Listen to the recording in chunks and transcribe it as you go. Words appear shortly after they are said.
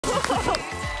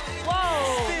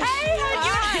Whoa.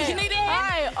 Hey, you need a hand?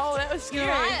 Hi. Oh, that was scary.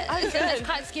 You're right. I'm It's good.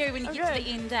 quite scary when you get to the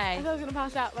end, I eh? thought I was going to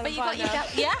pass out, but But I'm you got fine your now. belt.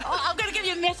 Yeah? Oh, I'm going to give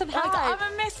you a massive hug. Hi.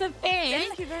 I'm a massive fan.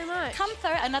 Thank you very much. Come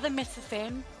through, another massive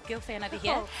fan, girl fan over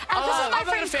here. Oh. This is my I'm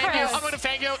not a friend fangirl. Chris. I'm not a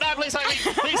fangirl. No, please save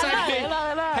me. Please save me.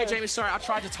 Hello. Hey, Jamie, sorry. I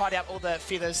tried to tidy up all the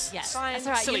feathers. Yeah, Fine. that's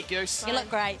all right. Silly goose. You look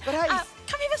great. But hey,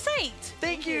 come have a seat.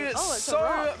 Thank you Oh, it's a so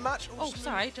rock. much. Oh,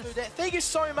 sorry, just- Thank you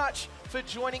so much for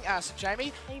joining us,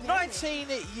 Jamie. Thank you. 19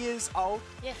 years old,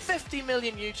 Yes. 50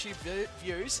 million YouTube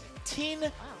views, 10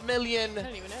 million don't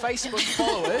even know. Facebook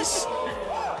followers,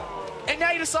 and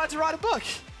now you decide to write a book.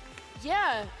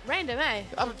 Yeah, random, eh?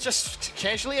 Just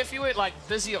casually, if you weren't like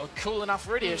busy or cool enough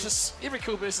already, it's just every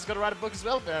cool person's got to write a book as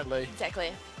well, apparently.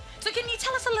 Exactly. So can you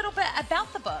tell us a little bit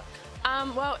about the book?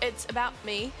 Well, it's about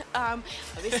me,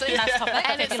 obviously. Nice topic.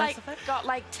 And it's Fabulous like topic. got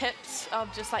like tips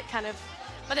of just like kind of,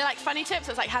 but they're like funny tips.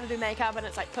 It's like how to do makeup, and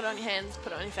it's like put it on your hands,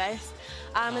 put it on your face,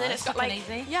 and then it's got Quick like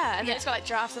and easy. yeah, and Yeah. then it's got like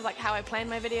drafts of like how I plan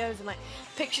my videos and like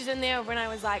pictures in there of when I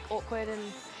was like awkward and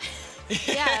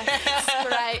yeah, it's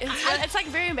great. It's like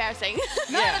very embarrassing.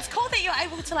 No, Yeah. it's cool that you're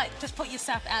able to like just put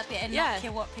yourself out there and Yeah. not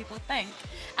care what people think.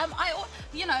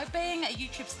 You know, being a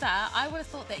YouTube star, I would have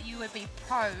thought that you would be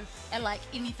pro at like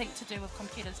anything to do with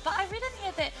computers. But I read in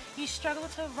here that you struggle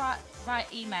to write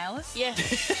emails. Yes.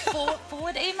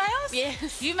 Forward emails.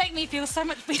 Yes. You make me feel so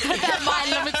much better about my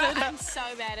limited. I'm so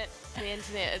bad at the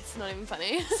internet. It's not even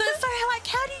funny. So like,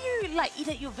 how do you like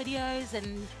edit your videos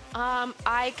and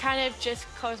I kind of just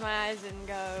close my eyes and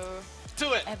go,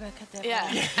 Do it. abracadabra? yeah.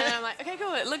 And I'm like, okay,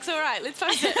 cool. It looks all right. Let's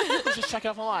post it. Let's just check it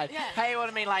off online. Yeah. Hey, what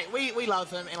I mean, like, we love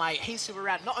him, and like, he's super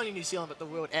around. Not only New Zealand, but the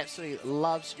world absolutely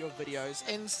loves your videos.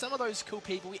 And some of those cool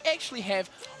people we actually have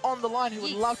on the line who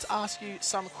would Yes. love to ask you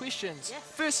some questions. Yes.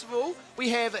 First of all, we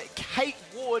have Kate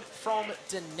Ward from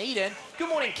Dunedin. Good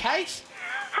morning, Kate.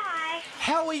 Hi.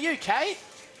 How are you, Kate?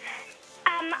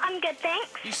 I'm good, thanks.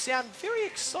 You sound very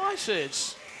excited.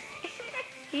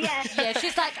 Yeah. Yeah,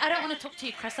 she's like, I don't want to talk to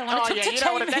you, Chris. I want Oh to talk yeah, to you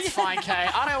know what? Jamie." That's fine,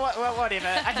 Kate. I don't. Whatever.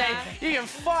 Okay, you can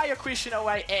fire your question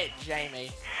away at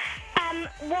Jamie.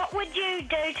 What would you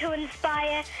do to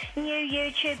inspire new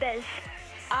YouTubers?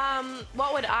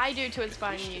 What would I do to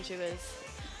inspire new YouTubers?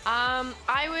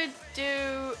 I would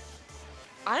do,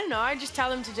 I don't know, I'd just tell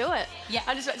them to do it. Yeah.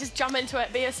 I just jump into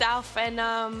it, be yourself, and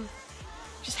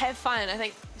just have fun. I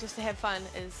think just to have fun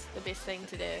is the best thing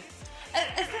to do.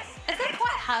 Is it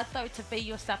quite hard though to be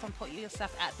yourself and put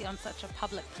yourself out there on such a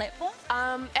public platform?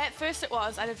 At first it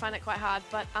was, I did find it quite hard,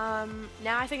 but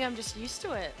now I think I'm just used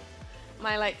to it.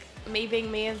 Me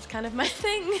being me is kind of my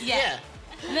thing. Yeah.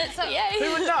 So,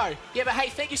 Who would know? Yeah, but hey,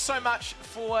 thank you so much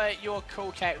for your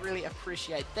call, Kate. Really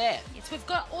appreciate that. Yes, we've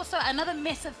got also another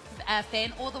massive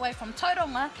fan all the way from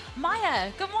Tauranga,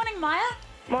 Maya. Good morning, Maya.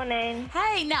 Morning.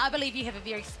 Hey, now I believe you have a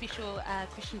very special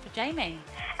question for Jamie.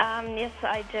 Yes,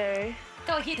 I do.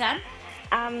 Go ahead,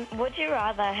 hon. Would you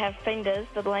rather have fingers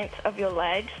the length of your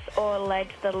legs or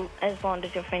legs as long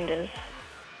as your fingers?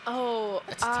 Oh,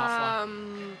 That's a tough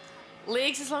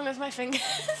legs as long as my fingers,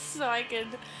 so I could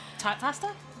Type faster?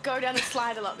 go down and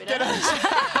slide a lot better.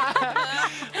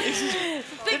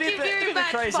 Thank you very bit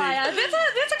much, crazy. Maya.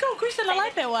 That's a cool question. I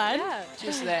like that one. Yeah.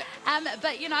 Just that.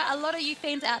 But you know, a lot of you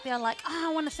fans out there are like, oh,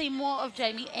 I want to see more of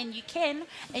Jamie, and you can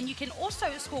also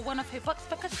score one of her books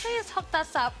because she has hooked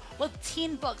us up with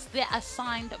 10 books that are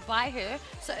signed by her.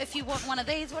 So if you want one of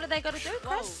these, what do they got to do,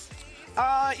 Chris?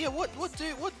 Yeah. What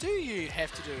do you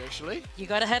have to do actually? You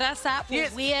got to hit us up with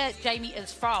Yes. where Jamie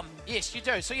is from. Yes, you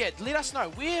do. So yeah, let us know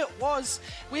where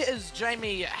is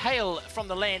Jamie hail from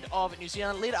the land of New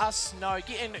Zealand. Let us know.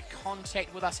 Get in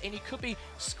contact with us, and you could be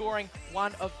scoring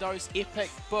one of those epic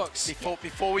books.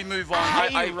 Before we move on,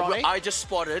 Hey, Ronnie. I just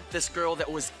spotted this girl that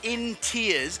was in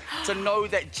tears to know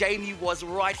that Jamie was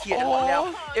right here. Oh.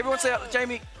 Now, everyone say,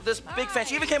 Jamie, this big fan.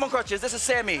 She even came on crutches. This is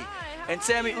Sammy. And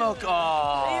Sammy, look, oh.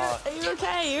 Are you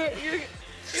okay? You're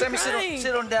Sammy, crying.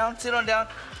 sit on down.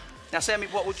 Now, Sammy,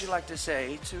 what would you like to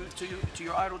say to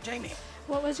your idol, Jamie?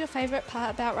 What was your favourite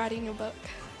part about writing your book?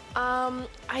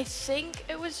 I think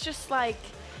it was just like,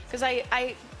 because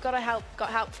I got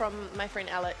help from my friend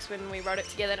Alex when we wrote it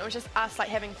together, and it was just us like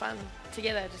having fun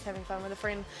together, just having fun with a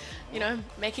friend, you know,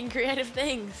 making creative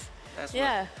things. That's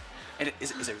Yeah. And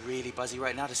is it really buzzy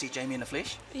right now to see Jamie in the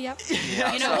flesh? Yep.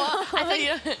 Yeah. You know what? I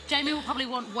think Jamie will probably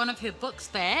want one of her books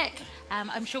back.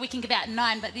 I'm sure we can give out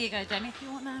 9, but there you go, Jamie, if you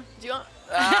want now. Do you want?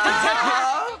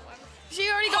 She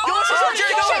already got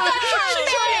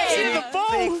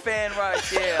Big fan right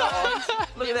there. Oh,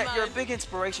 look at that. You're a big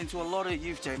inspiration to a lot of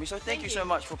youth, Jamie. So thank you so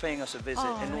much for paying us a visit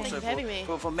and thank also you for having me.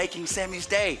 for making Sammy's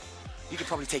day. You could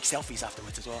probably take selfies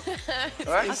afterwards as well.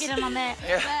 All right? I'll get in on that.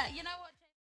 Yeah. But you know what?